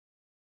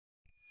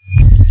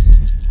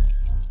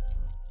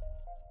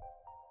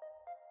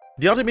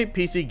The ultimate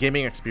PC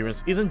gaming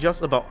experience isn't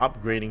just about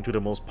upgrading to the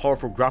most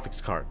powerful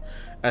graphics card,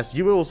 as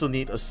you will also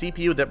need a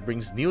CPU that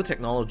brings new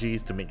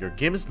technologies to make your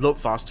games load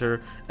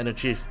faster and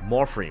achieve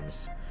more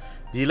frames.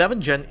 The 11th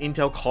Gen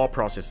Intel Core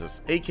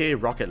processors, aka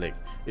Rocket League,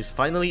 is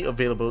finally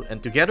available,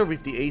 and together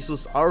with the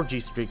Asus ROG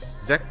Strix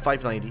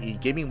Z590E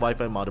gaming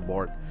Wi-Fi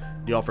motherboard,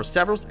 they offer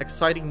several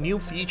exciting new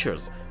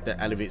features that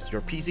elevates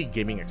your PC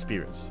gaming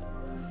experience.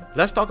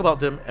 Let's talk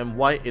about them and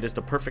why it is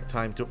the perfect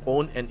time to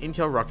own an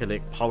Intel Rocket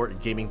League powered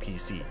gaming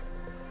PC.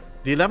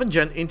 The 11th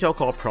Gen Intel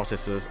Core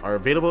processors are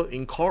available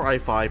in Core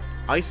i5,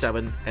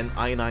 i7, and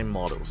i9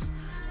 models.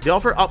 They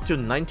offer up to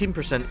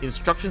 19%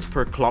 instructions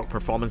per clock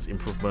performance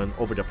improvement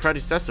over their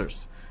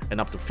predecessors, and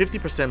up to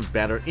 50%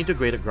 better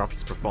integrated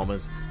graphics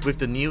performance with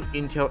the new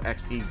Intel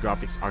Xe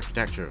graphics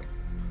architecture.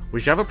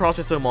 Whichever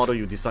processor model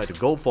you decide to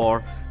go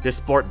for, they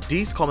sport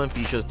these common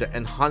features that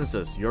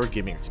enhances your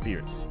gaming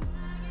experience.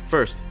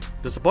 First,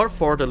 the support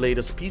for the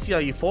latest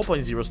PCIe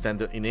 4.0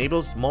 standard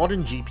enables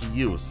modern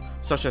GPUs,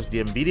 such as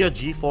the NVIDIA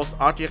GeForce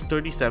RTX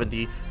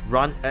 3070,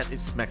 run at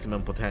its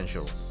maximum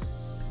potential.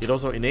 It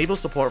also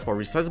enables support for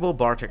resizable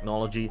bar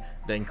technology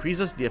that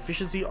increases the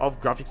efficiency of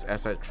graphics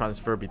asset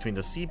transfer between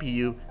the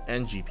CPU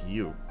and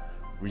GPU,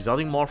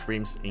 resulting in more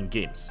frames in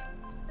games.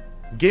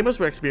 Gamers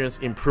will experience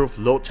improved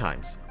load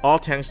times, all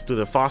thanks to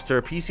the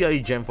faster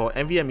PCIe Gen 4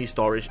 NVMe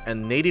storage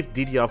and native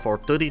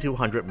DDR4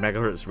 3200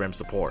 MHz RAM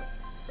support.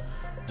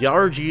 The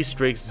ROG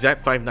Strix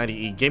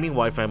Z590E gaming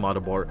Wi-Fi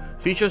motherboard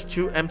features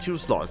two M2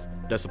 slots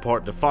that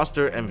support the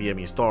faster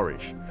NVMe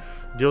storage.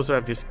 They also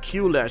have this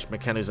Q-latch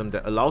mechanism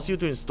that allows you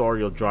to install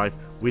your drive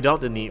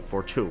without the need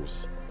for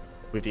tools.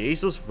 With the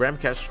Asus RAM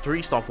Cache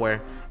 3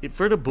 software, it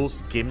further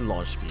boosts game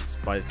launch speeds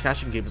by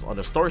caching games on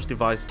the storage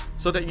device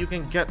so that you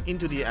can get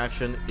into the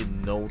action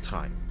in no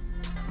time.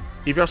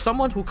 If you are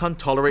someone who can't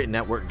tolerate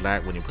network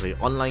lag when you play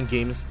online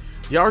games,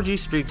 the ROG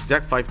Strix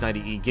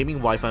Z590E gaming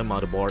Wi-Fi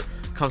motherboard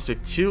comes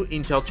with two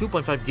Intel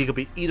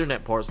 2.5GB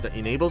Ethernet ports that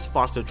enables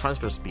faster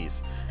transfer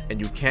speeds,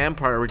 and you can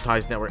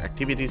prioritize network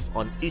activities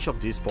on each of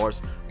these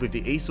ports with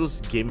the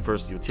Asus Game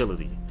First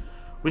utility,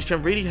 which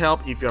can really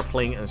help if you are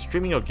playing and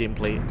streaming your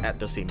gameplay at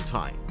the same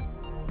time.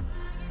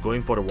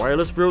 Going for the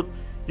wireless route,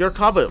 you're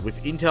covered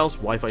with Intel's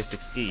Wi-Fi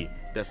 6E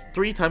that's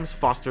 3 times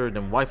faster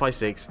than Wi-Fi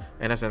 6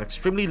 and has an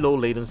extremely low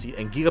latency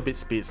and gigabit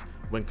speeds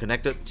when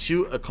connected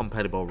to a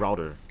compatible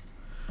router.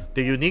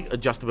 The unique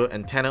adjustable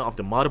antenna of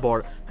the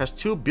motherboard has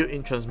 2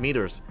 built-in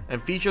transmitters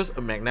and features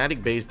a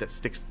magnetic base that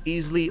sticks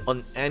easily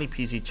on any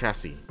PC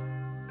chassis.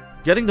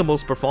 Getting the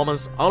most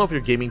performance out of your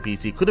gaming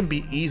PC couldn't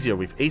be easier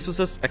with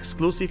Asus's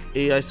exclusive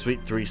AI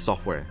Suite 3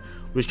 software,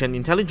 which can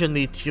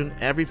intelligently tune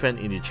every fan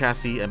in the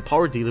chassis and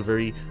power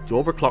delivery to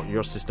overclock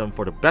your system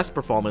for the best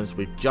performance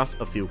with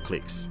just a few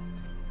clicks.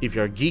 If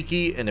you're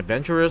geeky and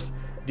adventurous,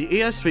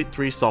 the AI Suite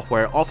 3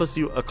 software offers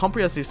you a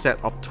comprehensive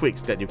set of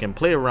tweaks that you can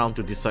play around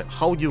to decide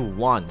how you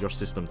want your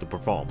system to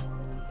perform.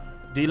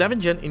 The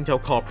 11th Gen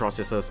Intel Core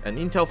processors and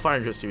Intel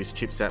 500 series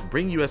chipset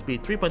bring USB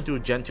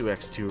 3.2 Gen 2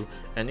 X2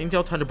 and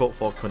Intel Thunderbolt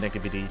 4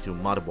 connectivity to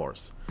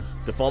motherboards.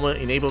 The former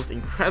enables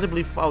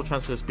incredibly fast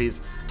transfer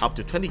speeds up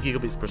to 20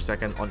 gigabits per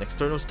second on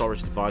external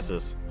storage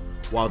devices,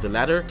 while the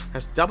latter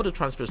has double the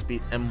transfer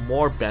speed and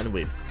more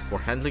bandwidth for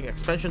handling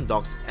expansion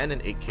docks and an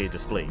 8K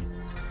display.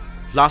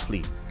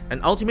 Lastly, an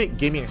ultimate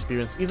gaming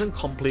experience isn't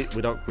complete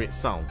without great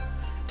sound.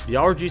 The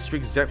ROG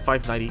Strix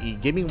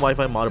Z590E gaming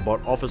Wi-Fi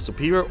motherboard offers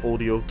superior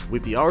audio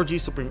with the ROG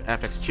Supreme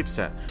FX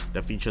chipset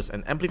that features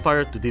an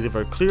amplifier to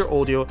deliver clear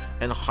audio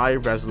and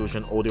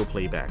high-resolution audio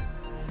playback.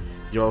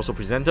 You're also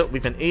presented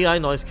with an AI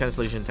noise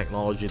cancellation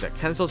technology that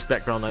cancels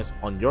background noise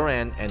on your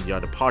end and the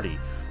other party,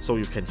 so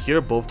you can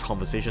hear both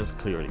conversations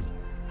clearly.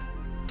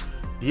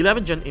 The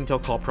 11th Gen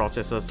Intel Core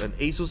processors and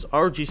Asus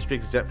ROG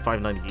Strix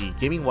Z590E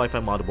gaming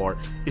Wi-Fi motherboard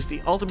is the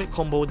ultimate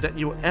combo that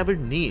you will ever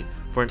need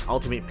for an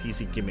ultimate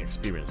PC gaming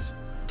experience.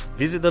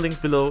 Visit the links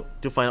below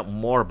to find out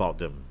more about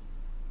them.